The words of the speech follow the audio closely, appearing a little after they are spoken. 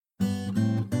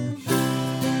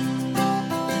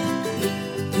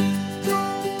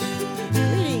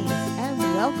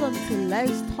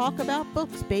Let's Talk About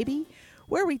Books, baby,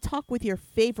 where we talk with your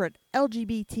favorite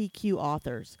LGBTQ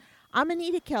authors. I'm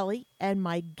Anita Kelly, and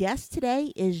my guest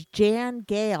today is Jan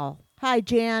Gale. Hi,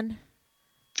 Jan.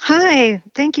 Hi,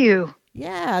 thank you.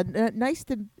 Yeah, nice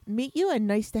to meet you and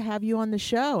nice to have you on the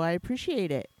show. I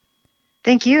appreciate it.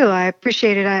 Thank you. I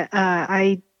appreciate it.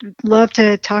 I love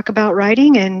to talk about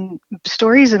writing and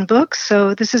stories and books,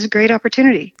 so this is a great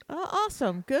opportunity. Oh,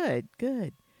 awesome. Good,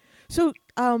 good. So,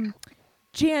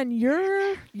 Jan,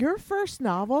 your first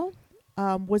novel,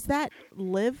 was that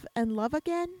Live and Love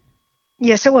Again?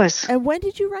 Yes, it was. And when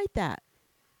did you write that?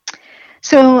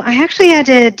 So I actually had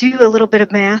to do a little bit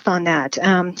of math on that.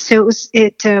 So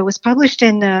it was published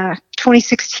in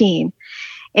 2016.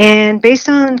 And based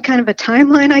on kind of a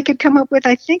timeline I could come up with,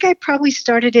 I think I probably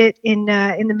started it in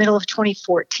the middle of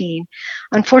 2014.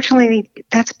 Unfortunately,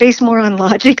 that's based more on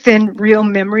logic than real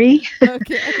memory.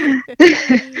 Okay.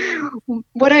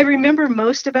 What I remember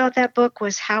most about that book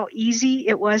was how easy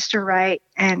it was to write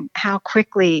and how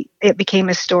quickly it became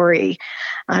a story.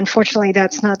 Unfortunately,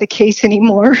 that's not the case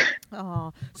anymore.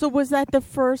 Oh, so was that the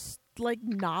first like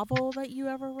novel that you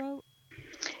ever wrote?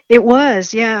 It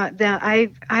was, yeah.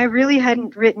 I really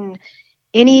hadn't written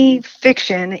any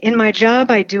fiction. In my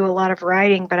job, I do a lot of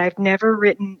writing, but I've never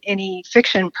written any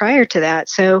fiction prior to that.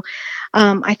 So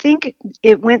I think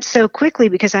it went so quickly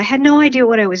because I had no idea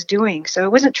what I was doing. So I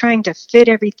wasn't trying to fit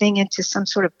everything into some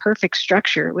sort of perfect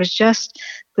structure. It was just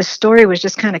the story was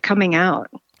just kind of coming out.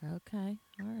 Okay.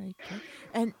 All right.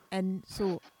 Good. And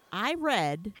so I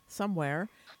read somewhere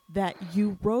that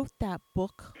you wrote that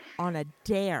book on a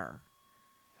dare.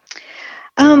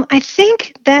 I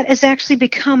think that has actually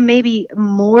become maybe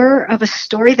more of a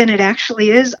story than it actually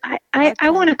is. I Okay.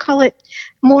 want to call it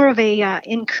more of a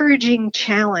encouraging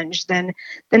challenge than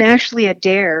actually a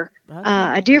dare. Okay.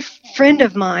 A dear friend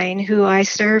of mine who I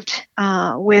served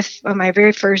with on my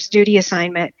very first duty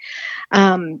assignment,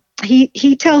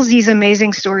 he tells these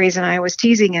amazing stories, and I was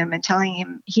teasing him and telling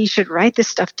him he should write this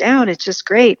stuff down. It's just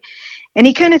great. And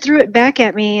he kind of threw it back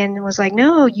at me and was like,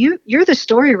 "No, you're the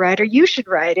story writer. You should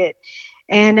write it."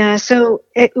 And so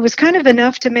it was kind of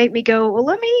enough to make me go, well,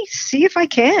 let me see if I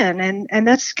can. And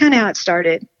that's kind of how it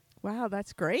started. Wow,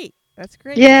 that's great. That's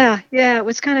great. Yeah, it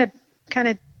was kind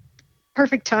of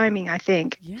perfect timing, I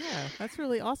think. Yeah, that's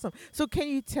really awesome. So can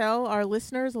you tell our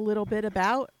listeners a little bit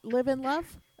about Live and Love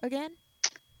again?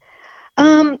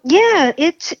 Yeah,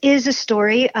 it is a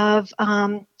story of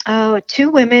two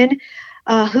women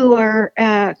who are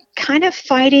kind of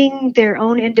fighting their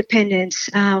own independence.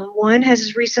 One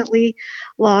has recently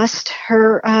lost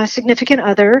her significant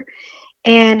other,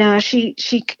 and she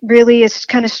really is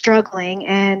kind of struggling.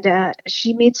 And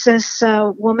she meets this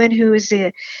woman who is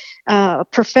a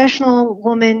professional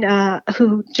woman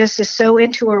who just is so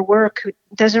into her work, who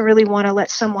doesn't really want to let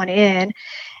someone in.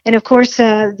 And of course,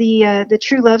 the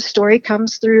true love story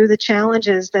comes through the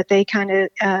challenges that they kind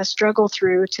of struggle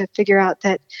through to figure out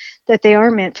that they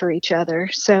are meant for each other.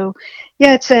 So,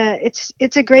 yeah,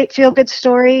 it's a great feel good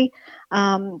story.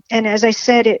 And as I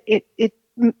said, it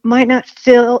might not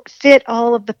fit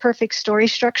all of the perfect story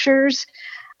structures,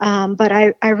 but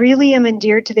I really am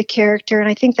endeared to the character, and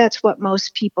I think that's what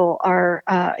most people are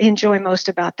enjoy most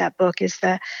about that book is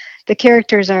the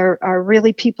characters are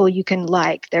really people you can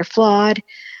like. They're flawed,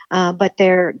 but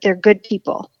they're good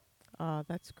people. Oh,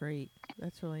 that's great.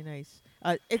 That's really nice.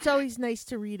 It's always nice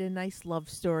to read a nice love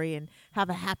story and have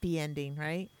a happy ending,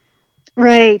 right?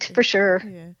 Right, for sure.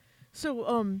 Yeah.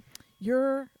 So,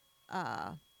 your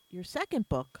your second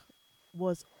book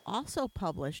was also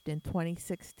published in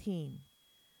 2016.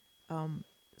 Um,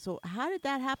 so how did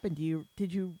that happen?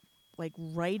 Did you like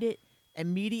write it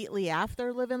immediately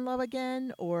after Live and Love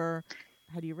Again, or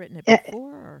had you written it Uh,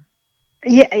 before? Or?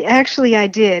 yeah, actually, I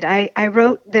did. I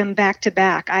wrote them back to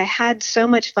back. I had so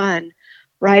much fun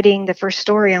writing the first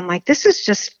story. I'm like, this is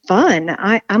just fun.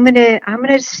 I'm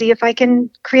gonna see if I can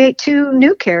create two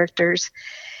new characters.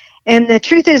 And the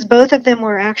truth is, both of them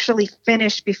were actually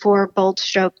finished before Bold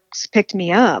Strokes picked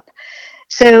me up.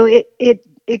 So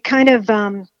it kind of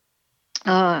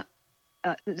uh,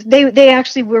 they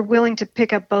actually were willing to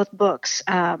pick up both books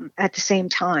at the same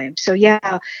time. So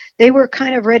yeah, they were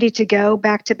kind of ready to go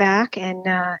back to back, and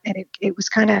it was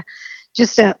kind of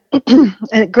just a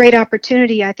a great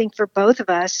opportunity, I think, for both of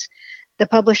us, the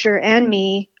publisher and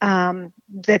me,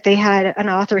 that they had an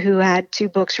author who had two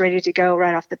books ready to go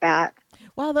right off the bat.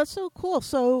 Wow, that's so cool.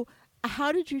 So,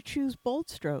 how did you choose Bold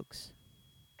Strokes?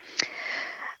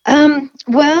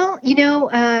 Well,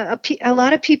 a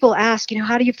lot of people ask,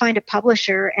 how do you find a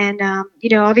publisher? And,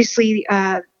 obviously,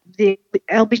 the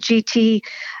LBGT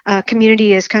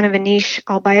community is kind of a niche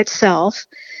all by itself.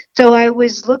 So I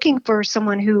was looking for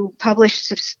someone who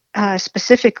published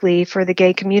specifically for the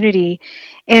gay community,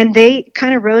 and they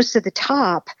kind of rose to the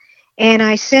top. And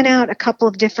I sent out a couple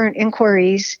of different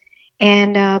inquiries,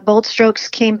 and Bold Strokes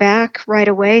came back right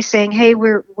away saying, "Hey,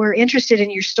 we're interested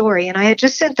in your story." And I had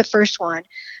just sent the first one,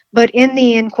 but in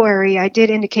the inquiry, I did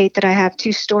indicate that I have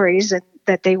two stories and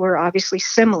that they were obviously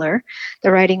similar.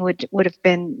 The writing would have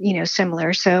been,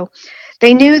 similar. So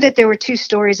they knew that there were two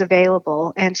stories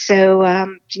available, and so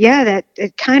yeah, that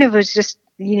it kind of was just,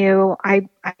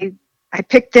 I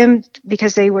picked them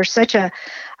because they were such a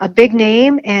big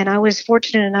name, and I was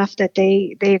fortunate enough that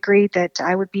they agreed that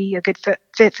I would be a good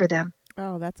fit for them.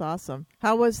 Oh, that's awesome.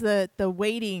 How was the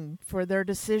waiting for their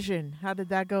decision? How did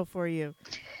that go for you?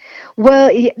 Well,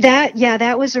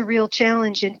 that was a real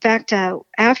challenge. In fact,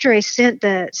 after I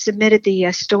submitted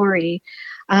the story,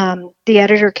 the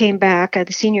editor came back,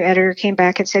 the senior editor came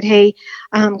back and said, "Hey,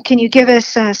 can you give us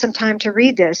some time to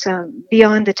read this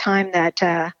beyond the time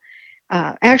that?"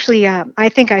 Actually, I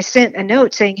think I sent a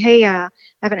note saying, "Hey, I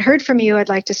haven't heard from you. I'd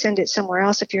like to send it somewhere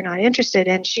else if you're not interested."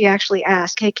 And she actually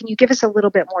asked, "Hey, can you give us a little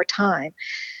bit more time?"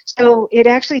 So it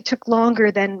actually took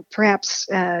longer than perhaps,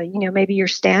 maybe your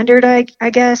standard, I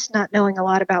guess, not knowing a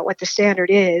lot about what the standard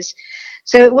is.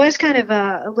 So it was kind of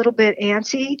a little bit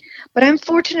antsy, but I'm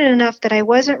fortunate enough that I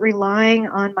wasn't relying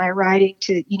on my writing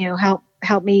to,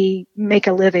 help me make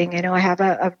a living. I have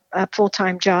a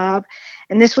full-time job,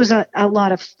 and this was a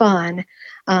lot of fun.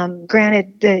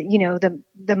 Granted,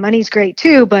 the money's great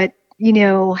too, but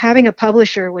having a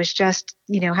publisher was just,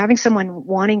 having someone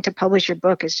wanting to publish your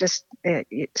book is just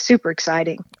super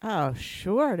exciting. Oh,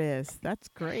 sure it is. That's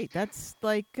great. That's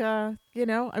like,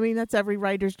 that's every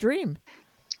writer's dream.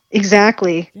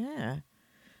 Exactly. Yeah.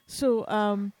 So,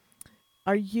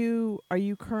 are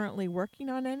you currently working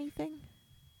on anything?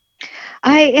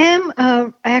 I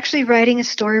am actually writing a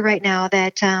story right now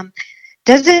that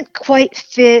doesn't quite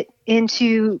fit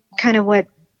into kind of what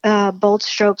Bold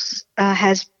Strokes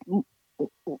has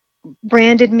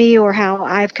branded me, or how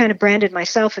I've kind of branded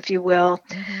myself, if you will.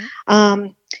 Mm-hmm.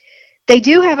 They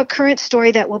do have a current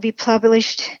story that will be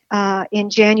published in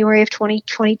January of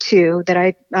 2022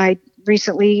 that I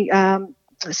recently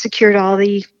secured all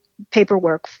the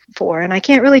paperwork for, and I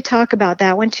can't really talk about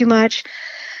that one too much.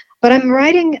 But I'm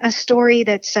writing a story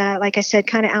that's, like I said,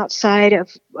 kind of outside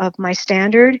of my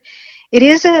standard. It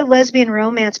is a lesbian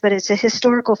romance, but it's a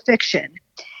historical fiction.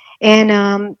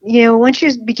 And, once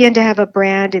you begin to have a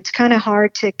brand, it's kind of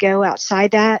hard to go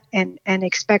outside that and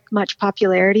expect much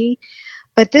popularity.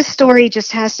 But this story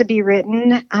just has to be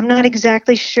written. I'm not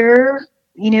exactly sure,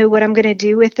 what I'm going to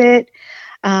do with it.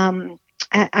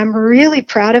 I'm really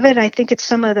proud of it. I think it's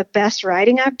some of the best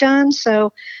writing I've done.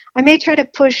 So I may try to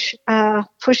push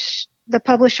the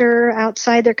publisher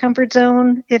outside their comfort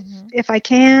zone if I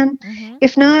can. Mm-hmm.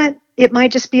 If not, it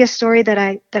might just be a story that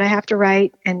I have to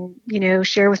write and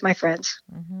share with my friends.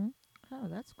 Mm-hmm. Oh,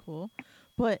 that's cool.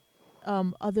 But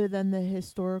other than the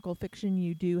historical fiction,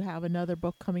 you do have another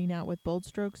book coming out with Bold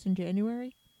Strokes in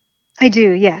January? I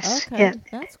do, yes. Okay, Yeah.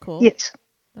 that's cool. Yes.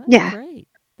 That's Yeah. great.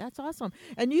 That's awesome.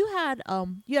 And you had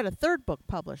a third book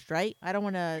published, right? I don't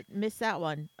want to miss that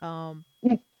one.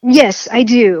 Yes, I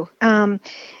do.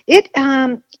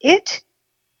 It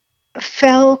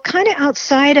fell kind of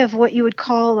outside of what you would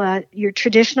call your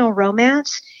traditional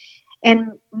romance,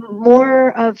 and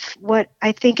more of what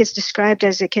I think is described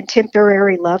as a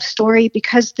contemporary love story,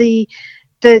 because the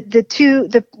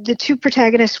two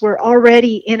protagonists were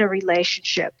already in a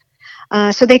relationship.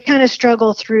 So they kind of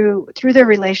struggle through their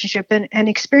relationship and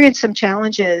experience some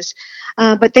challenges.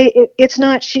 But it's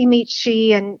not she meets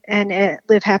she and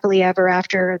live happily ever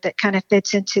after that kind of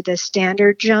fits into the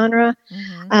standard genre.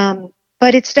 Mm-hmm.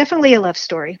 But it's definitely a love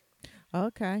story.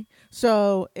 Okay.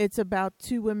 So it's about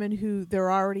two women who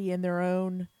they're already in their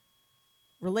own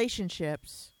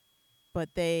relationships,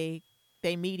 but they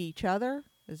meet each other.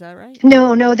 Is that right?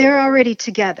 No, they're already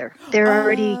together. Oh,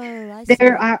 I see.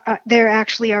 They're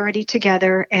actually already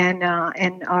together, and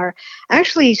are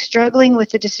actually struggling with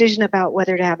the decision about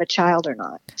whether to have a child or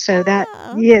not. So that,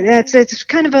 Ah, yeah, okay. it's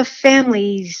kind of a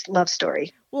family's love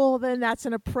story. Well, then that's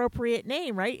an appropriate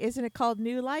name, right? Isn't it called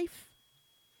New Life?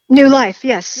 New life,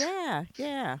 yes. Yeah,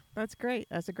 yeah. That's great.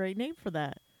 That's a great name for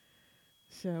that.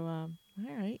 So, all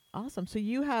right, awesome. So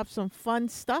you have some fun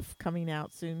stuff coming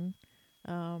out soon.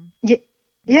 Um, Y-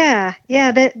 yeah.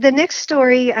 yeah. The next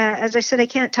story, as I said, I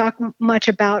can't talk much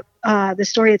about the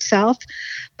story itself,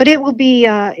 but it will be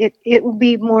it will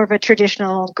be more of a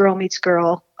traditional girl meets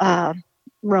girl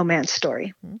romance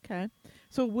story. Okay.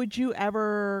 So would you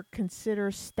ever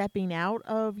consider stepping out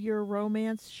of your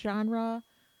romance genre?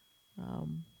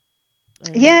 Um,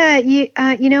 and Yeah,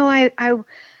 I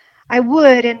I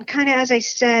would, and kind of as I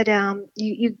said,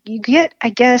 you get, I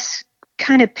guess,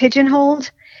 kind of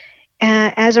pigeonholed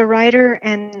as a writer,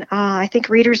 and I think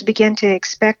readers begin to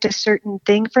expect a certain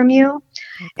thing from you.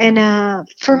 And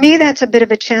Okay. for me, that's a bit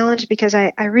of a challenge because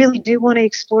I really do want to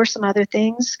explore some other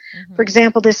things. For Mhm.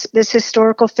 example, this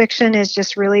historical fiction is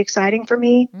just really exciting for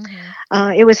me.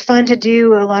 Mhm. It was fun to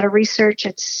do a lot of research.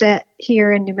 It's set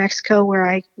here in New Mexico where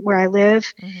I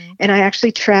live, Mhm. and I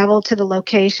actually traveled to the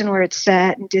location where it's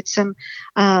set and did some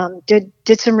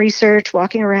research,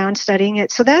 walking around, studying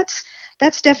it. So that's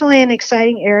definitely an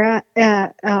exciting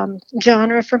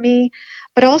genre for me.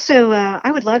 But also, I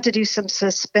would love to do some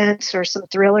suspense or some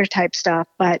thriller type stuff.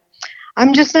 But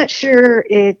I'm just not sure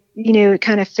it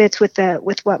kind of fits with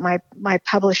what my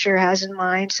publisher has in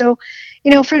mind. So,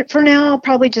 for now, I'll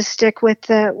probably just stick with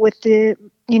the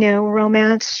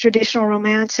romance, traditional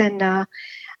romance,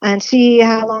 and see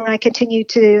how long I continue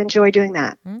to enjoy doing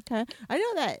that. Okay. I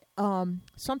know that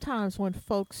sometimes when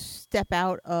folks step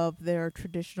out of their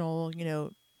traditional,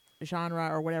 genre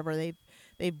or whatever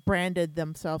they've branded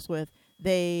themselves with,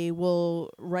 they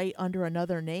will write under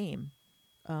another name.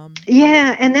 Um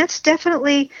Yeah, and that's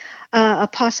definitely a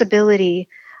possibility,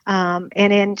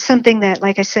 and something that,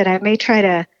 like I said, I may try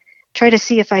to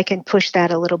see if I can push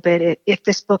that a little bit if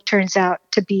this book turns out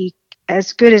to be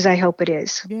as good as I hope it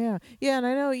is. yeah. Yeah, and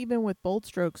I know even with Bold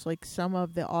Strokes, like some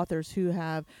of the authors who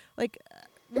have like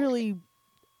really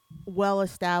well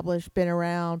established, been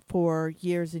around for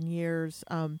years and years,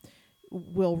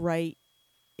 will write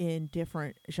in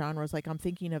different genres. Like I'm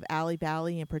thinking of Ali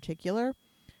Bally in particular.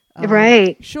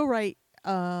 Right. She'll write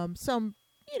some,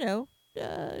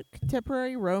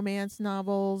 contemporary romance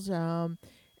novels,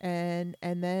 and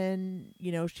then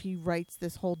she writes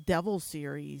this whole Devil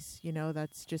series.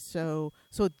 That's just so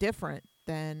different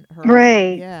than her.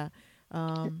 Right. Yeah.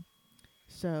 Um,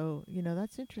 so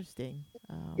that's interesting.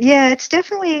 Yeah, it's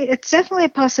definitely a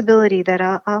possibility that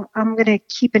I'm going to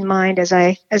keep in mind as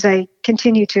I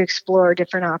continue to explore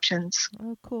different options.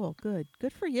 Oh, cool. Good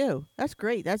for you. That's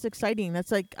great. That's exciting.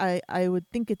 That's like I would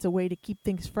think it's a way to keep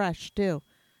things fresh too.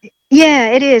 Yeah,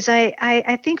 it is.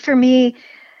 I think for me,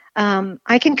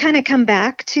 I can kind of come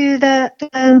back to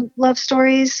the love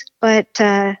stories, but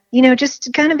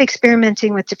just kind of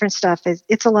experimenting with different stuff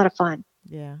it's a lot of fun.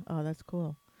 Yeah. Oh, that's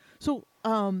cool.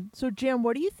 So Jim,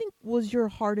 what do you think was your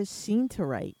hardest scene to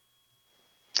write?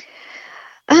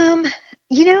 Um,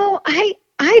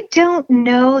 I don't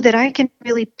know that I can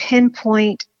really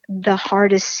pinpoint the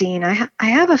hardest scene. I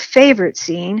have a favorite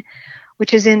scene,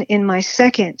 which is in my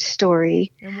second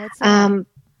story. And what's that? Um,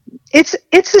 it's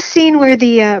a scene where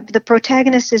the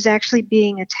protagonist is actually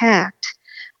being attacked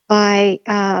by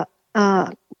a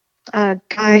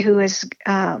guy who is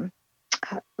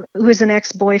an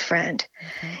ex-boyfriend,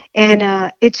 Okay.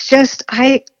 and it's just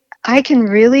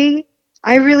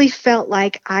I really felt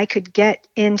like I could get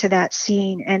into that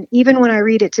scene, and even when I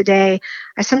read it today,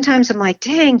 I sometimes am like,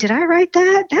 dang, did I write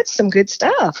that? That's some good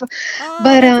stuff. Oh,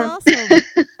 But that's awesome.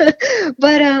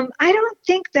 I don't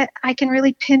think that I can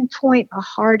really pinpoint a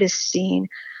hardest scene.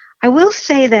 I will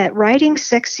say that writing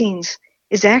sex scenes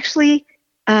is actually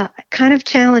kind of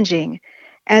challenging.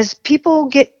 As people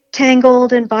get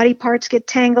tangled and body parts get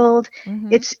tangled,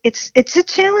 Mhm. it's a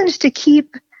challenge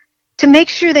to make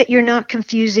sure that you're not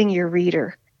confusing your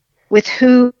reader with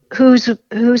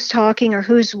who's talking or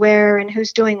who's where and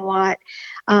who's doing what.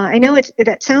 I know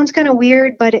that sounds kind of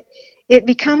weird, but it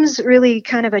becomes really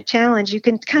kind of a challenge. You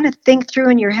can kind of think through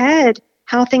in your head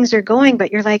how things are going,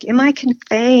 but you're like, am I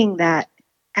conveying that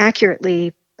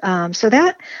accurately? So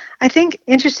that, I think,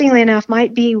 interestingly enough,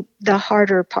 might be the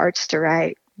harder parts to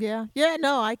write. Yeah. Yeah,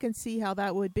 no, I can see how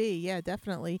that would be. Yeah,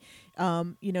 definitely.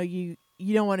 You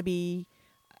don't want to be,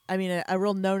 I mean, a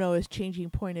real no-no is changing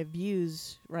point of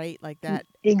views, right? Like that.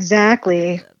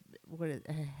 Exactly.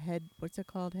 What's it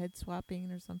called? Head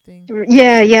swapping or something?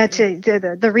 Yeah, yeah.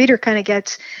 Yeah. The reader kind of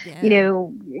gets, Yeah.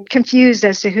 confused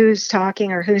as to who's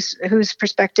talking or whose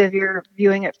perspective you're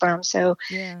viewing it from. So,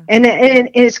 Yeah. and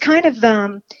it's kind of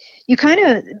you kind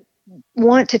of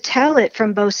want to tell it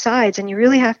from both sides, and you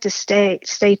really have to stay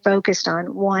focused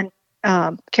on one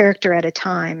character at a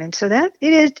time. And so that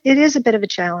it is a bit of a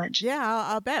challenge. Yeah,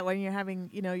 I'll bet when you're having,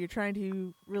 you're trying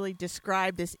to really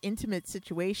describe this intimate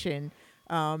situation,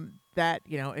 that,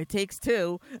 it takes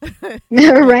two.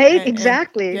 Right? And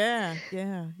Exactly. yeah,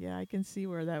 yeah, yeah, I can see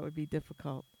where that would be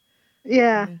difficult.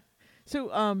 Yeah. Yeah.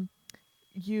 So,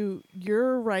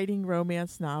 you're writing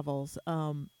romance novels.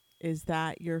 Is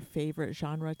that your favorite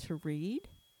genre to read?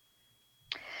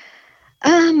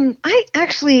 I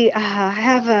actually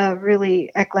have a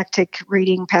really eclectic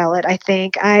reading palette. I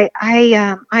think I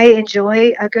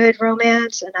enjoy a good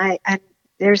romance, and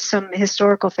there's some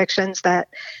historical fictions that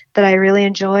I really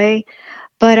enjoy.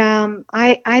 But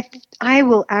I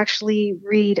will actually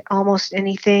read almost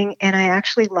anything, and I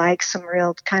actually like some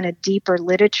real kind of deeper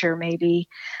literature, maybe.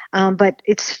 But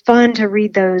it's fun to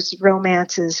read those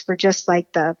romances for just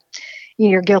like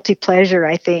your guilty pleasure,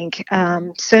 I think.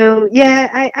 So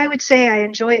yeah, I would say I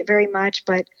enjoy it very much,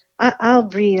 but I'll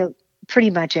read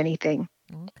pretty much anything.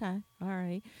 Okay. All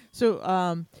right.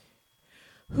 So,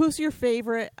 who's your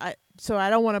favorite? So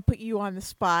I don't want to put you on the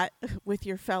spot with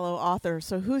your fellow authors.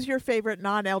 So who's your favorite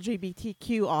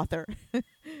non-LGBTQ author?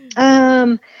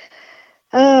 Um,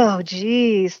 oh,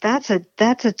 geez, that's a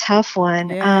tough one.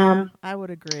 Yeah, I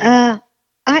would agree. Uh,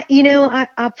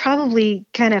 I'll probably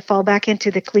kind of fall back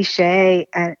into the cliche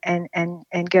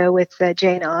and go with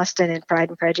Jane Austen and Pride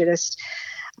and Prejudice.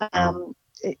 Um,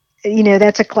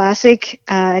 that's a classic,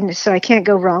 and so I can't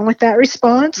go wrong with that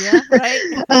response. Yeah,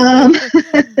 right. um,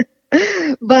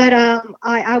 but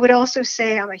I would also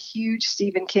say I'm a huge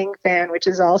Stephen King fan, which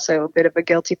is also a bit of a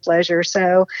guilty pleasure.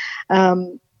 So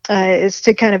it's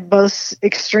to kind of both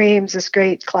extremes, this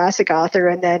great classic author,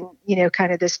 and then,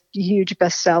 kind of this huge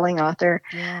best-selling author.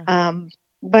 Yeah.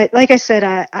 But like I said,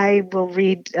 I will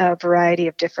read a variety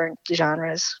of different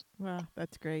genres. Well,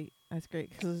 that's great. That's great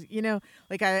because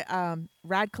like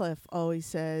Radcliffe always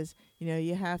says,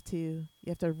 you have to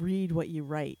read what you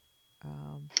write.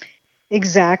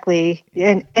 Exactly,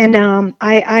 and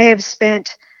I have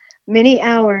spent many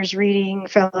hours reading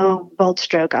fellow bold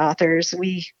stroke authors.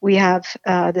 We have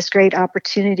this great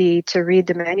opportunity to read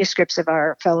the manuscripts of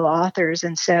our fellow authors,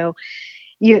 and so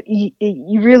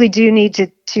you really do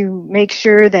need to make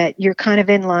sure that you're kind of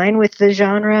in line with the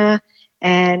genre,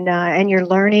 and you're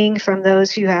learning from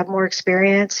those who have more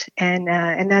experience, and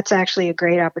that's actually a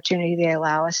great opportunity. They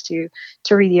allow us to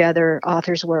read the other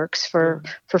authors' works for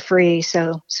free.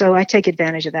 So I take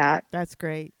advantage of that. That's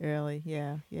great, really.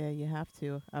 Yeah, you have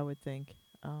to, I would think.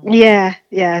 Yeah,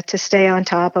 to stay on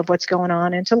top of what's going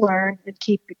on and to learn and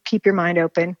keep your mind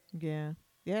open. Yeah,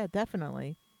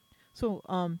 definitely. So,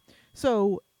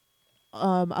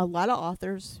 a lot of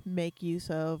authors make use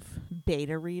of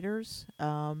beta readers.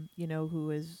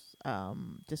 Who is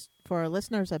just for our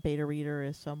listeners, a beta reader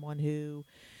is someone who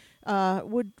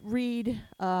would read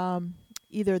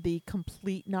either the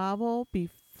complete novel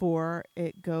before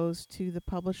it goes to the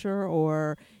publisher,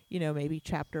 or maybe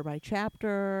chapter by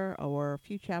chapter or a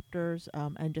few chapters,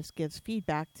 and just gives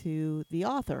feedback to the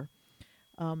author.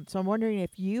 So I'm wondering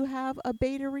if you have a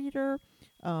beta reader.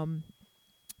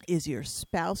 Is your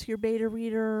spouse your beta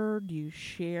reader? Do you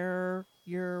share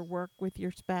your work with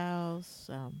your spouse?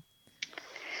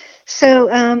 So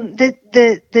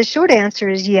the short answer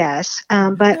is yes,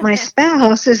 but my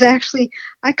spouse is actually,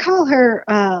 I call her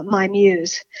my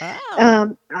muse.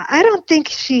 Oh, I don't think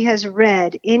she has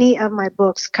read any of my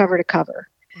books cover to cover.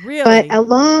 But really?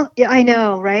 I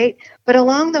know, right? But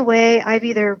along the way, I've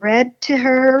either read to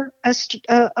her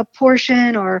a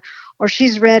portion, or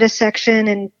she's read a section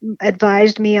and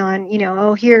advised me on,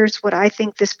 oh, here's what I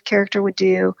think this character would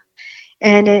do.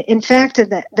 And in fact,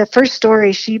 the first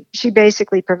story, she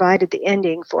basically provided the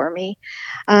ending for me.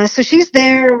 So she's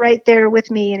right there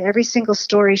with me in every single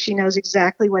story. She knows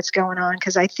exactly what's going on,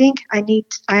 because I think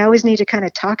I always need to kind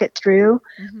of talk it through,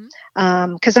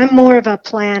 because I'm more of a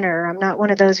planner. I'm not one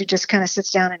of those who just kind of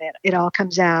sits down and it all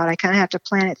comes out. I kind of have to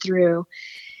plan it through.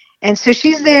 And so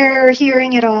she's there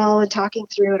hearing it all and talking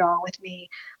through it all with me.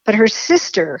 But her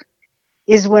sister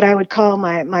is what I would call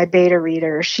my beta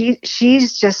reader. She's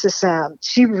just this.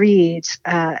 She reads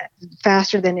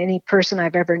faster than any person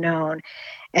I've ever known,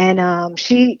 and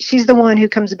she's the one who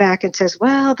comes back and says,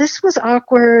 "Well, this was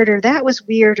awkward, or that was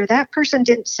weird, or that person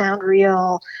didn't sound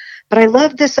real, but I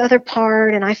love this other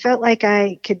part, and I felt like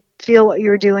I could feel what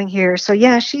you were doing here." So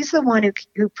yeah, she's the one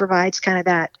who provides kind of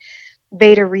that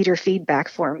beta reader feedback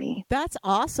for me. That's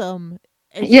awesome.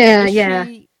 Yeah.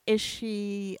 Is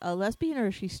she a lesbian or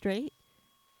is she straight?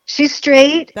 She's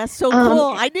straight. That's so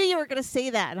cool. I knew you were going to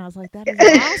say that, and I was like, that is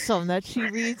awesome that she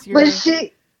reads your. But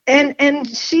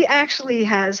she actually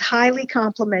has highly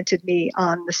complimented me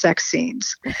on the sex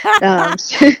scenes.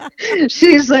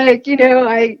 She's like,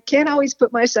 I can't always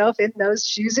put myself in those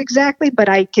shoes exactly, but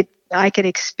I could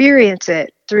experience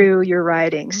it through your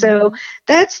writing. So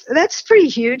that's pretty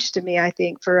huge to me, I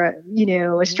think, for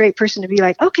a straight person to be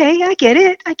like, okay, I get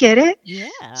it.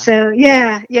 Yeah. So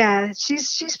yeah,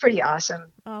 she's pretty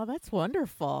awesome. Oh, that's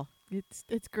wonderful.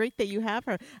 It's great that you have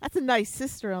her. That's a nice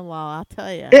sister-in-law, I'll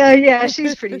tell you. Yeah,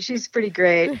 she's pretty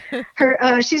great.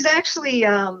 She's actually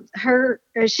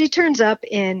she turns up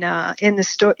in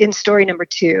the story number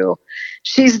 2.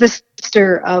 She's the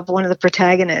sister of one of the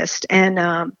protagonists,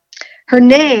 and her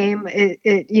name,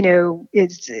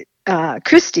 is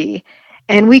Christy,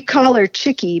 and we call her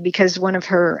Chicky because one of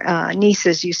her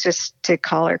nieces used to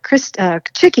call her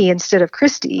Chicky instead of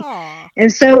Christy. Aw.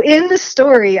 And so in the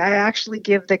story, I actually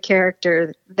give the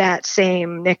character that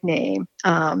same nickname.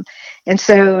 And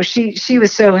so she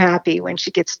was so happy when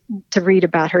she gets to read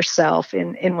about herself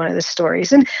in one of the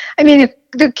stories. And I mean,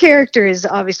 the character is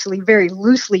obviously very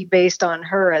loosely based on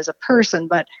her as a person,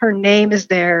 but her name is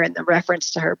there and the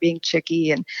reference to her being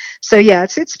Chicky. And so, yeah,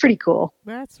 it's pretty cool.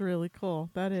 That's really cool.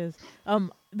 That is.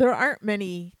 There aren't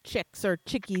many chicks or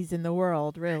chickies in the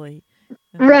world, really.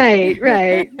 Right.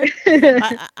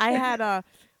 I had a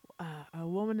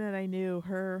woman that I knew.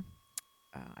 Her,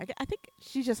 I think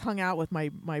she just hung out with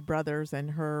my brothers,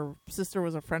 and her sister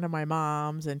was a friend of my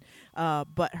mom's, and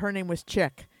but her name was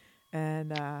Chick,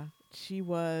 and she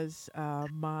was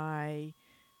my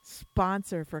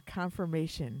sponsor for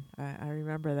confirmation. I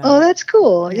remember that. Oh, that's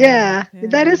cool. Yeah.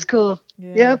 That is cool.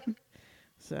 Yeah. Yep.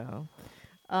 So,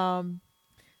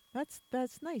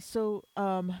 that's nice. So,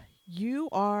 you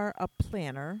are a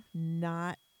planner,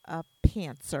 not a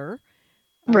pantser.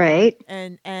 Right.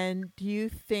 And do you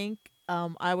think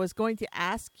I was going to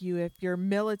ask you if your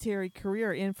military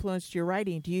career influenced your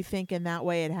writing? Do you think in that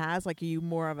way it has? Like, are you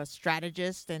more of a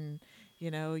strategist and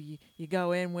you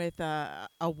go in with a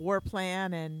war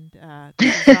plan and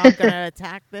this is how I'm going to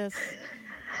attack this?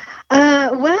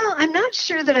 Well, I'm not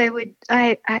sure that I would.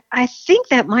 I think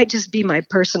that might just be my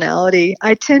personality.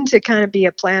 I tend to kind of be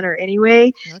a planner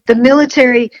anyway. Okay. The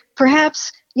military,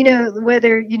 perhaps,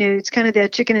 whether, it's kind of the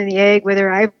chicken and the egg,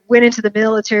 whether I went into the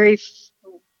military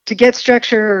to get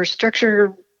structure or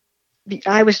structure,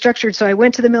 I was structured, so I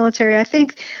went to the military. I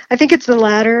think it's the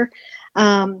latter.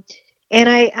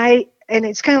 And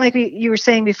it's kind of like you were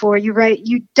saying before. You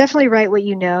definitely write what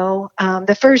you know.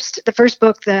 The first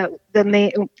book,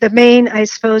 the main, I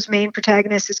suppose, main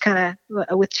protagonist is kind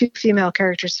of with two female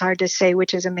characters. It's hard to say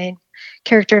which is a main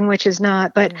character and which is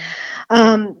not. But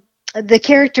the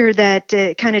character that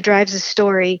kind of drives the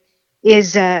story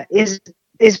is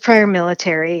prior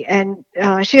military, and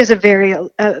she has a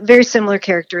very similar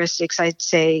characteristics, I'd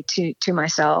say, to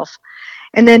myself.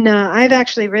 And then I've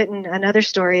actually written another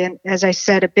story, and as I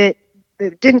said, it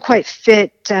didn't quite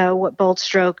fit what Bold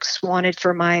Strokes wanted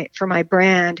for my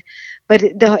brand, but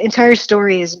the entire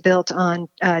story is built on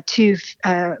two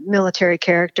military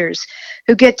characters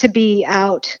who get to be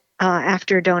out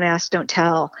after Don't Ask, Don't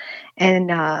Tell, and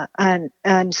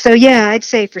so yeah, I'd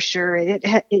say for sure it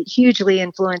hugely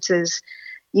influences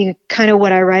kind of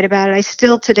what I write about. I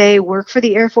still today work for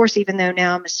the Air Force, even though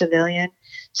now I'm a civilian.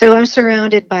 So I'm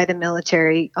surrounded by the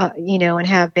military, and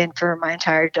have been for my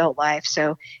entire adult life.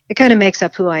 So it kind of makes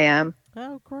up who I am.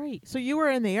 Oh, great. So you were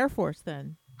in the Air Force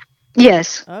then?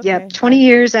 Yes. Okay. Yep. 20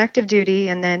 years active duty,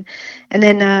 and then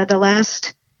the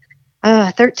last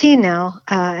 13 now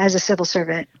as a civil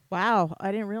servant. Wow,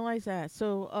 I didn't realize that.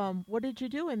 So, what did you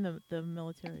do in the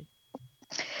military?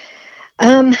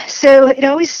 So it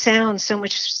always sounds so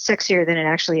much sexier than it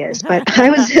actually is, but I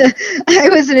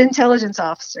was an intelligence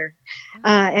officer.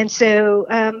 And so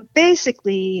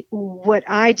basically what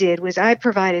I did was I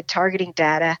provided targeting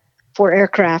data for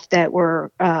aircraft that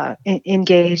were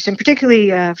engaged, and particularly,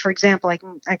 for example, I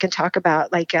can talk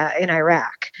about in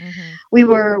Iraq. Mm-hmm.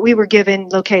 We were given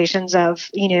locations of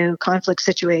conflict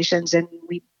situations, and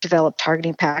we developed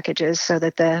targeting packages so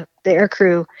that the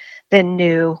aircrew then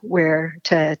knew where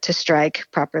to strike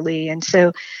properly. And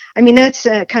so, I mean, that's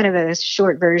kind of a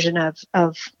short version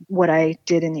of what I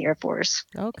did in the Air Force.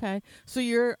 Okay. So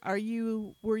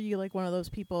were you like one of those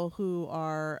people who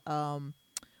are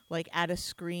like at a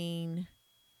screen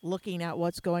looking at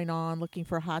what's going on, looking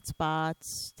for hot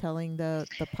spots, telling the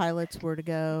pilots where to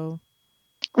go?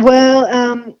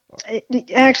 Well,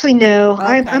 actually, no.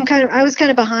 Okay. I was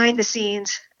kind of behind the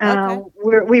scenes. Okay.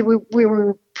 We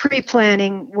were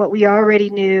pre-planning what we already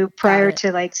knew prior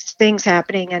to things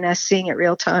happening and us seeing it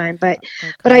real time. But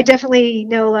I definitely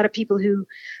know a lot of people who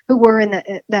were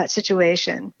in that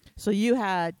situation. So you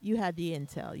had the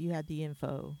intel, you had the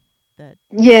info that.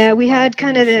 Yeah, we had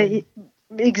kind of the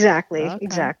exactly.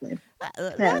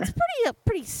 That's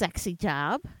pretty sexy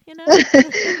job,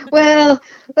 Well,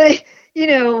 you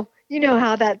know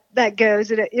how that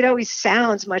goes. It always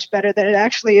sounds much better than it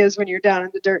actually is when you're down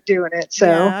in the dirt doing it. So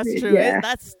yeah, that's true. Yeah.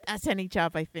 That's any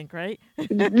job, I think, right?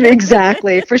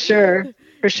 Exactly, for sure.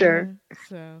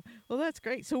 So, well, that's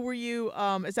great. So, were you?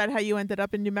 Is that how you ended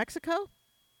up in New Mexico?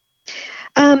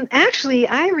 Actually,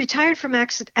 I retired from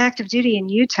active duty in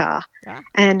Utah,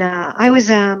 and I was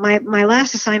my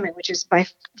last assignment, which is by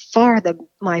far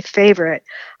my favorite.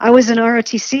 I was an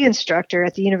ROTC instructor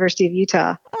at the University of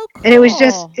Utah. Oh, And it was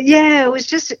just, cool. yeah, it was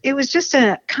just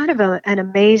a kind of an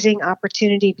amazing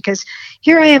opportunity, because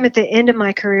here I am at the end of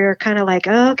my career, kind of like,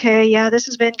 oh, okay, yeah, this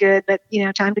has been good, but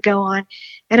time to go on.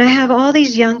 And I have all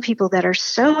these young people that are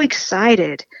so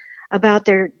excited about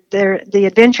the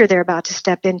adventure they're about to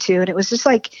step into. And it was just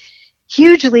like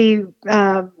hugely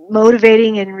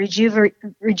motivating and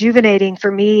rejuvenating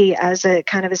for me as a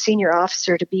kind of a senior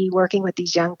officer to be working with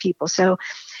these young people. So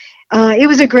it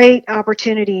was a great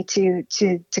opportunity to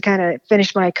kind of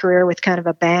finish my career with kind of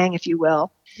a bang, if you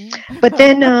will. Yeah. But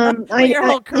then Well, your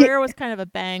whole career was kind of a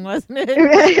bang, wasn't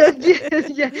it?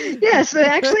 yeah, yes,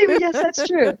 actually, yes, that's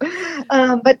true.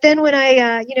 But then when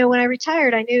I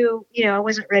retired, I knew, I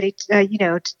wasn't ready,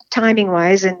 timing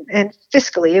wise and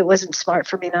fiscally, it wasn't smart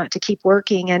for me not to keep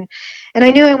working, and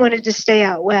I knew I wanted to stay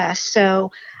out west.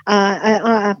 So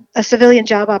a civilian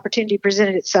job opportunity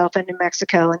presented itself in New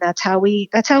Mexico, and that's how we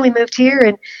moved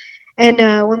here. And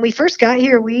when we first got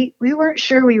here, we weren't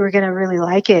sure we were going to really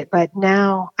like it, but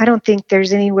now I don't think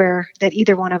there's anywhere that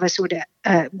either one of us would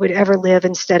ever live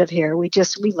instead of here. We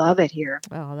love it here.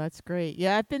 Oh, that's great.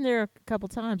 Yeah, I've been there a couple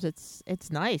times.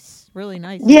 It's nice, really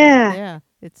nice. Yeah, Yeah,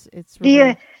 it's the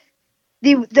really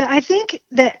I think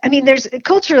that, I mean, there's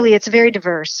culturally it's very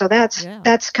diverse, so yeah.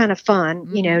 that's kind of fun,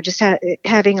 Mhm. just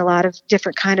having a lot of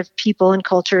different kind of people and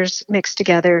cultures mixed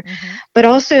together. Mhm. But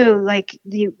also, like,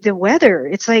 the weather,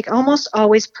 it's like almost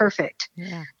always perfect.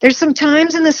 Yeah. There's some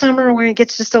times in the summer where it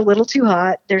gets just a little too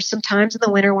hot. There's some times in the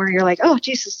winter where you're like, oh,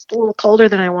 geez, it's a little colder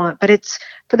than I want. But it's,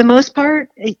 for the most part,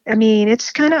 I mean,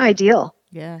 it's kind of ideal.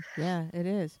 Yeah, yeah, it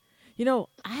is.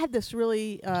 I had this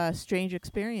really strange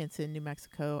experience in New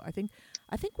Mexico. I think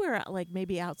we were like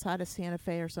maybe outside of Santa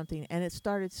Fe or something, and it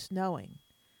started snowing.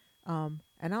 And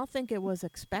I don't think it was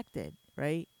expected,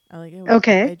 right? Like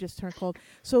Okay. it just turned cold.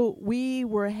 So we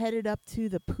were headed up to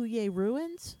the Puyi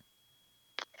ruins.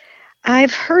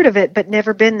 I've heard of it, but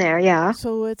never been there. Yeah.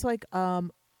 So it's like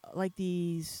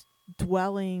these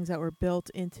dwellings that were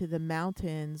built into the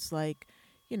mountains, like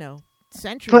you know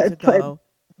centuries Pu- ago.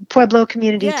 Pueblo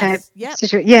community type Yes, yep.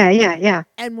 situation. Yeah, yeah, yeah.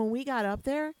 And when we got up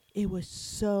there, it was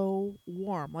so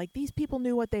warm. Like these people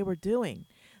knew what they were doing.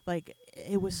 Like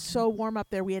it was so warm up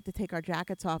there. We had to take our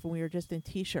jackets off, and we were just in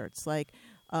t-shirts. Like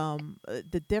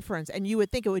the difference, and you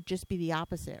would think it would just be the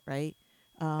opposite, right?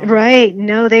 Um, Right.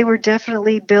 No, they were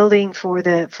definitely building for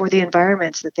the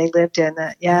environments that they lived in.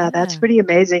 Yeah, that's yeah, pretty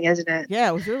amazing, isn't it? yeah.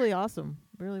 It was really awesome.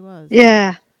 It really was.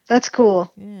 Yeah, that's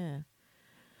cool. Yeah.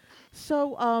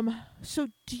 So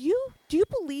do you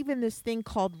believe in this thing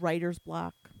called writer's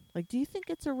block? Like, do you think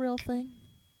it's a real thing?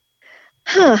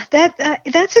 Huh.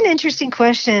 That's an interesting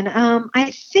question.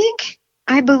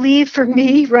 I believe for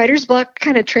me, writer's block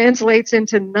kind of translates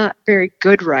into not very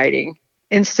good writing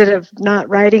instead of not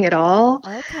writing at all.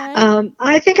 Okay.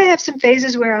 I think I have some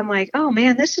phases where I'm like, oh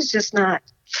man, this is just not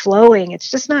flowing. It's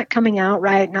just not coming out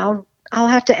right, and I'll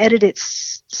have to edit it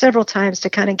several times to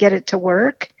kind of get it to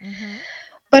work. Mm-hmm.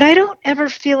 But I don't ever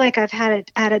feel like I've had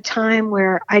it at a time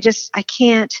where I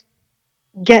can't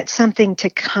get something to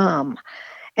come.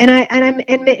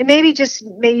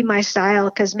 Maybe my style,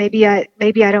 because maybe I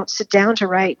don't sit down to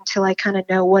write until I kind of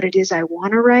know what it is I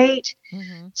want to write.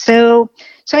 Mm-hmm. So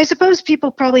I suppose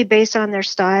people probably based on their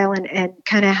style and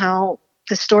kind of how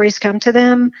the stories come to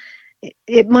them,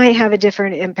 it might have a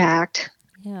different impact.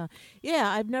 Yeah. Yeah.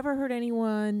 I've never heard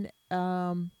anyone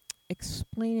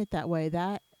explain it that way.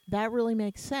 That really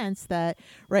makes sense. That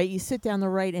right. You sit down to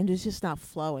write, and it's just not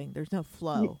flowing. There's no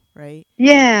flow, right?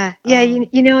 Yeah, yeah. Um,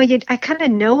 I kind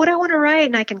of know what I want to write,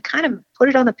 and I can kind of put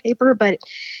it on the paper, but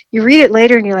you read it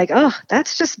later, and you're like, oh,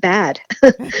 that's just bad.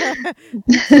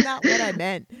 that's not what I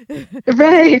meant.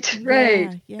 Right, Yeah,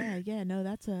 right. yeah, yeah. No,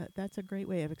 that's a great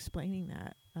way of explaining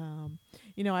that.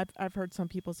 I've heard some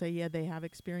people say, yeah, they have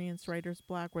experienced writer's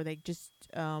block where they just,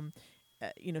 some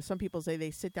people say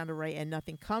they sit down to write and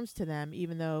nothing comes to them,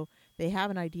 even though they have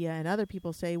an idea, and other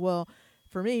people say, well,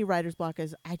 for me, writer's block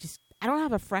is I don't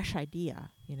have a fresh idea,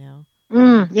 you know.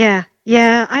 Yeah,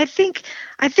 yeah. I think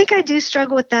I do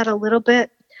struggle with that a little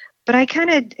bit, but I kind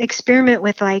of experiment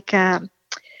with like I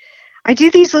do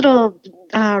these little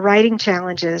writing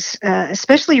challenges,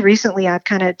 especially recently. I've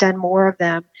kind of done more of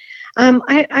them.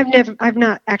 I've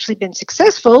not actually been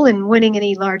successful in winning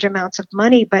any large amounts of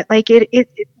money, but like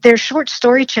they're short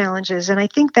story challenges, and I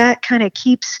think that kind of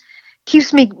keeps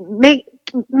me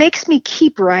makes me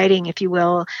keep writing, if you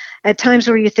will, at times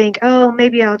where you think, oh,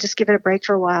 maybe I'll just give it a break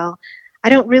for a while. I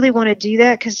don't really want to do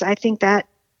that because I think that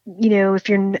if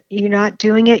you're not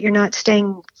doing it, you're not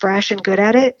staying fresh and good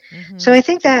at it. So Hmm. I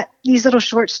think that these little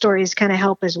short stories kind of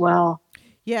help as well.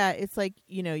 Yeah, it's like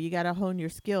you got to hone your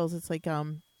skills. It's like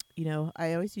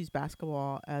I always use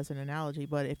basketball as an analogy,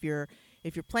 but if you're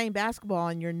playing basketball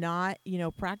and you're not,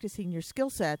 practicing your skill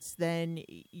sets, then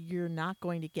you're not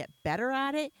going to get better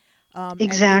at it,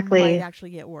 and you might Exactly.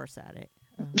 actually get worse at it.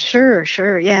 Sure,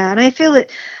 sure. Yeah. And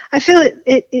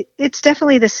it's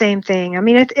definitely the same thing. I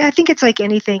mean, I think it's like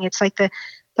anything. It's like the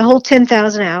whole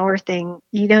 10,000 hour thing.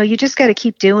 You just got to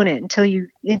keep doing it until you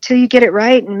get it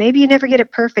right. And maybe you never get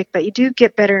it perfect, but you do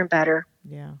get better and better.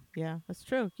 Yeah, yeah, that's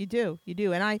true. You do,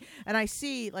 and I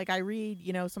see, like, I read,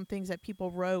 some things that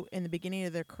people wrote in the beginning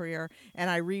of their career, and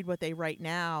I read what they write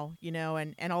now,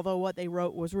 and although what they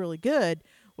wrote was really good,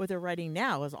 what they're writing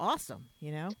now is awesome.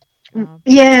 Um,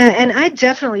 Yeah. And I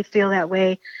definitely feel that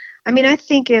way. I mean, I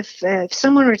think if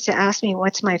someone were to ask me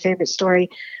what's my favorite story,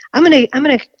 I'm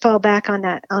gonna fall back on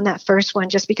that first one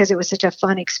just because it was such a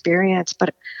fun experience.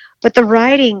 But the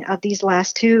writing of these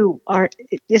last two are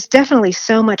is definitely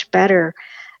so much better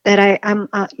that I'm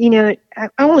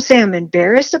I won't say I'm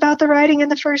embarrassed about the writing in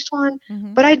the first one,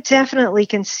 hmm but I definitely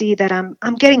can see that I'm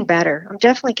getting better. I'm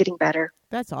definitely getting better.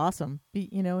 That's awesome.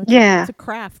 It's Yeah, a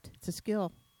craft, it's a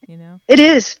skill. You know. it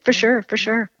is for Yeah, sure, for yeah.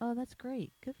 sure. Oh, that's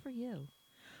great. Good for you.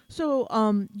 So,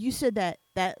 you said that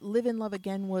Live and Love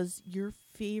Again was your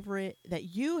favorite that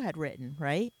you had written,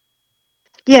 right?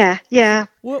 Yeah, So, yeah.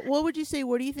 what would you say?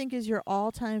 What do you think is your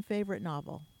all time favorite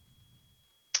novel?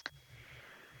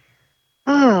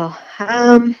 Oh,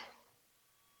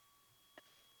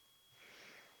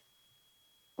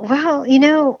 well,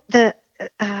 the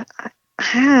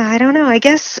I don't know. I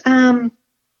guess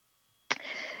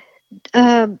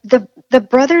the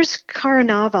brothers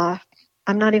Karanava.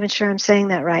 I'm not even sure I'm saying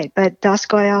that right, but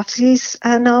Dostoevsky's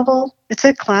novel. It's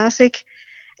a classic,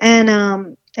 and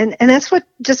that's what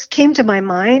just came to my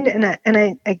mind. And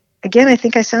I again, I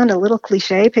think I sound a little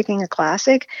cliche picking a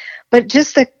classic, but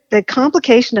just the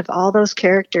complication of all those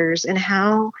characters and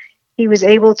how he was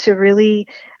able to really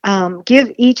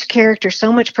give each character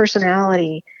so much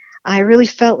personality. I really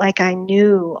felt like I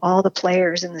knew all the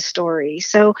players in the story.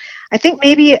 So I think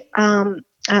maybe, and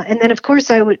then of course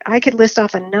I could list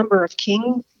off a number of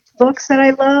King books that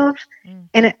I love, Mm.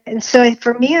 and so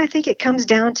for me, I think it comes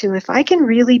down to if I can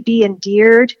really be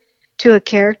endeared to a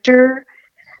character,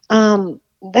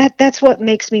 that's what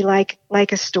makes me like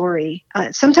a story.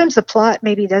 Sometimes the plot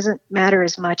maybe doesn't matter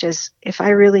as much as if I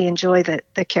really enjoy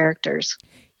the characters.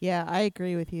 Yeah, I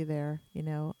agree with you there.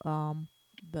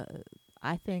 The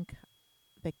I think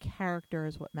the character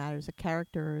is what matters. The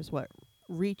character is what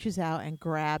reaches out and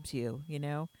grabs you.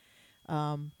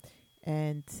 Um,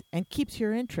 and keeps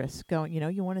your interest going.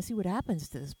 You want to see what happens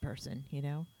to this person.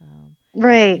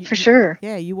 Right, for sure.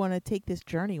 Yeah, you want to take this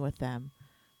journey with them.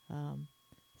 Um,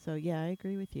 so yeah, I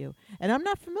agree with you. And I'm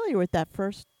not familiar with that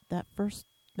first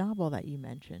novel that you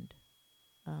mentioned.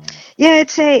 Um, Yeah,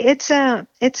 it's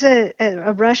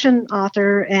a Russian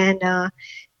author, and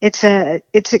it's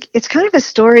kind of a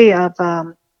story of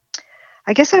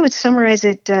I guess I would summarize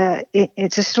it.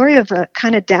 It's a story of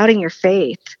kind of doubting your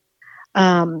faith.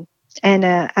 Um, and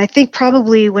I think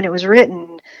probably when it was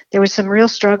written, there was some real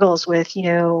struggles with,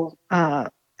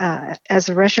 as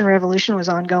the Russian Revolution was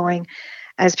ongoing,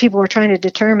 as people were trying to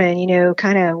determine,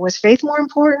 kind of was faith more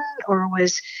important or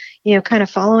was, kind of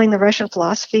following the Russian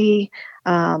philosophy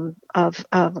of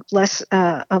less,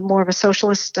 of more of a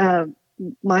socialist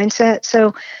mindset.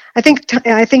 So I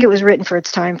think it was written for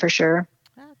its time for sure.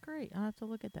 oh, great! I'll have to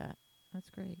look at that. That's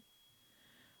great.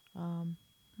 Um,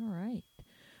 all right.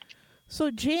 So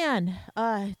Jan,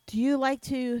 do you like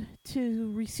to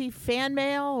receive fan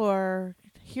mail or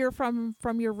hear from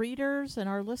your readers and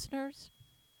our listeners?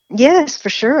 Yes, for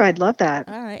sure. I'd love that.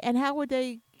 All right. And how would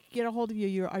they get a hold of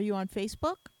you? Are you on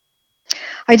Facebook?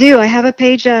 I do. I have a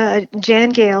page, Jan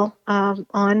Gale, on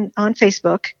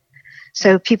Facebook, And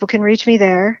so people can reach me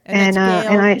there. and that's And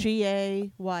Gayle, I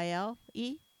Gayle.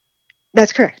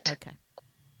 That's correct. Okay.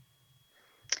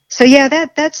 So yeah,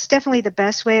 that's definitely the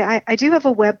best way. I do have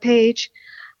a web page,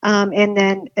 and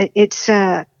then it's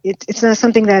not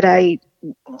something that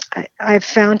I've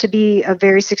found to be a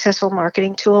very successful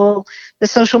marketing tool. The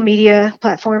social media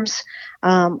platforms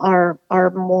are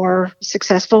more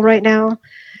successful right now.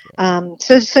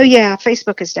 So yeah,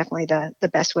 Facebook is definitely the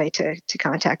best way to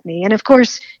contact me. And of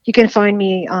course, you can find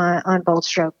me on Bold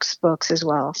Strokes books as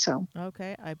well. So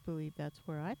Okay. I believe that's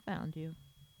where I found you.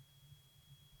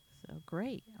 So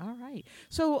great. All right.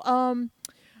 So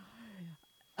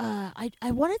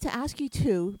I wanted to ask you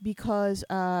too because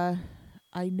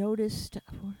I noticed.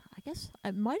 I guess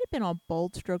I might have been on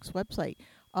Bold Strokes website.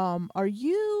 Are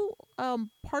you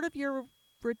part of your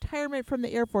retirement from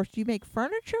the Air Force? Do you make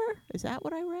furniture? Is that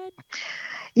what I read?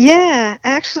 yeah,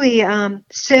 actually,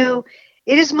 so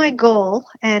it is my goal,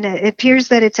 and it appears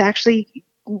that it's actually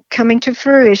coming to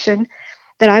fruition,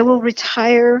 that I will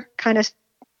retire, kind of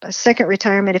a second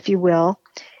retirement, if you will,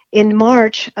 in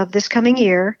March of this coming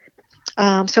year.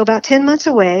 So about 10 months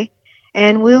away,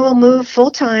 and we will move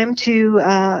full time to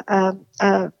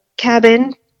a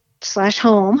cabin slash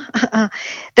home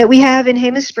that we have in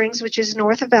Hammond Springs, which is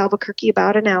north of Albuquerque,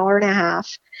 about an hour and a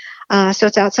half. So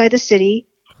it's outside the city,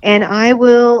 and Cool. I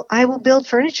will build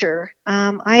furniture.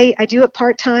 I do it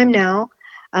part time now.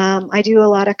 I do a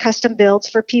lot of custom builds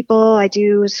for people. I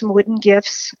do some wooden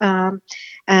gifts,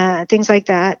 things like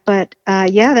that. But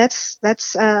yeah, that's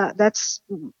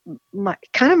my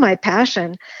kind of my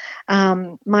passion.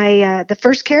 My the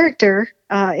first character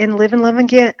in Live and Love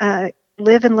Again.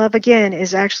 Live and Love Again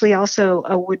is actually also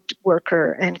a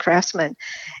woodworker and craftsman,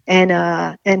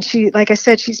 and she, like I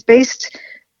said, she's based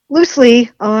loosely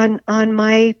on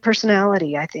my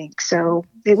personality, I think. So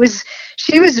it was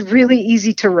she was really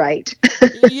easy to write.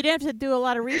 You didn't have to do a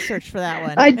lot of research for that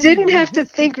I didn't have one. to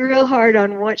think real hard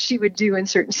on what she would do in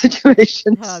certain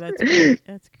Oh, situations. that's great.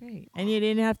 That's great. And you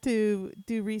didn't have to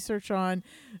do research on,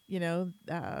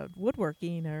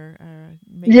 woodworking or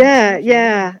making Yeah, furniture.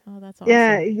 Yeah. yeah, Oh, that's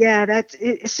yeah, awesome. yeah. That's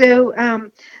it. So,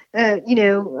 you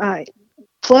know,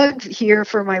 plug here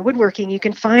for my woodworking. You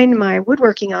can find my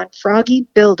woodworking on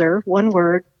froggybuilder, one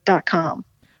word, .com.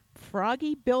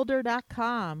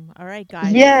 Froggybuilder.com. All right,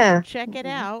 guys, Yeah, check it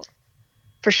out.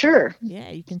 for sure. Yeah,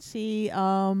 you can see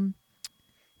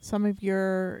some of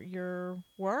your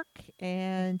work,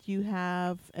 and you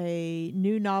have a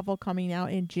new novel coming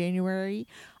out in January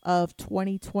of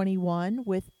 2021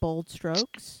 with Bold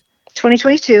Strokes.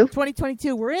 2022.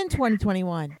 2022. We're in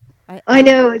 2021. I, I I,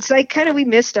 know, it's like kind of we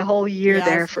missed a whole year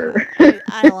there yes, for.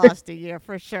 I lost a year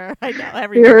for sure. I know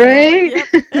You're everybody will. right.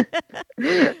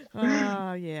 Yep.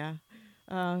 Oh yeah.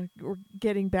 We're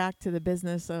getting back to the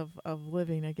business of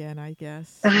living again, I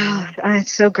guess. Oh, I'm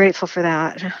so grateful for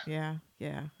that. Yeah,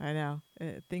 yeah, I know.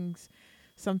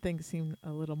 Some things seem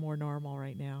a little more normal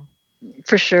right now.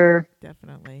 For sure.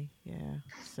 Definitely, yeah.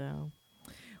 So,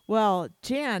 well,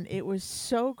 Jan, it was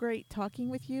so great talking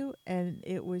with you, and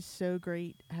it was so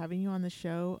great having you on the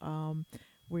show.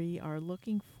 We are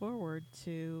looking forward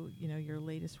to your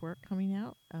latest work coming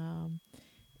out,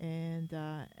 and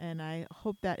I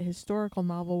hope that historical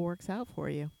novel works out for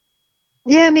you.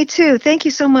 Yeah, me too. Thank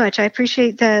you so much. I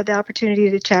appreciate the opportunity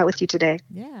to chat with you today.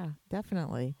 Yeah,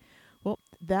 definitely. Well,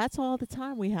 that's all the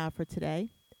time we have for today.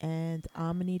 And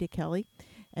I'm Anita Kelly.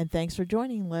 And thanks for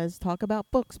joining Let's Talk About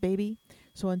Books, baby.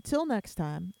 So until next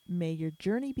time, may your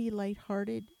journey be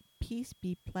lighthearted, peace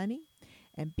be plenty,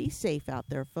 and be safe out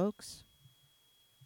there, folks.